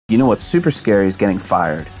You know what's super scary is getting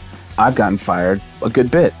fired. I've gotten fired a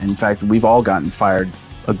good bit. In fact, we've all gotten fired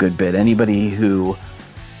a good bit. Anybody who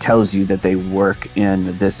tells you that they work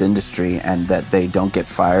in this industry and that they don't get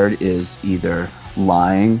fired is either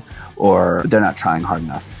lying or they're not trying hard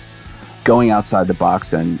enough. Going outside the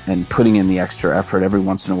box and putting in the extra effort every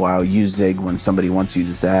once in a while. You zig when somebody wants you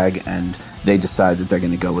to zag and they decide that they're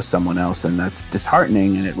going to go with someone else, and that's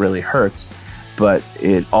disheartening and it really hurts. But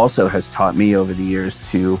it also has taught me over the years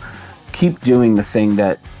to keep doing the thing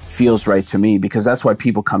that feels right to me, because that's why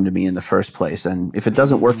people come to me in the first place. And if it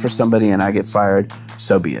doesn't work for somebody and I get fired,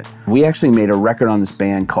 so be it. We actually made a record on this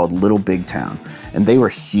band called Little Big Town, and they were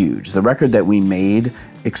huge. The record that we made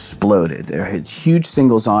exploded. There had huge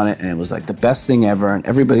singles on it, and it was like the best thing ever, and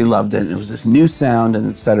everybody loved it, and it was this new sound, and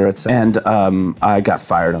et cetera, et cetera. And I got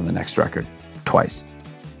fired on the next record twice.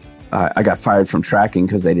 I got fired from tracking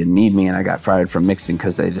because they didn't need me, and I got fired from mixing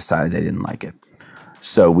because they decided they didn't like it.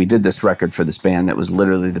 So we did this record for this band that was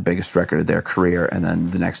literally the biggest record of their career, and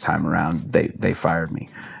then the next time around, they fired me.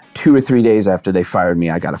 2 or 3 days after they fired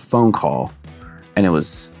me, I got a phone call, and it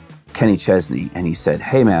was Kenny Chesney, and he said,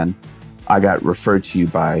 "Hey man, I got referred to you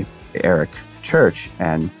by Eric Church,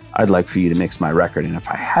 and I'd like for you to mix my record." And if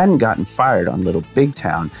I hadn't gotten fired on Little Big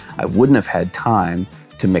Town, I wouldn't have had time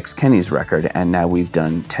to mix Kenny's record, and now we've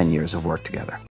done 10 years of work together.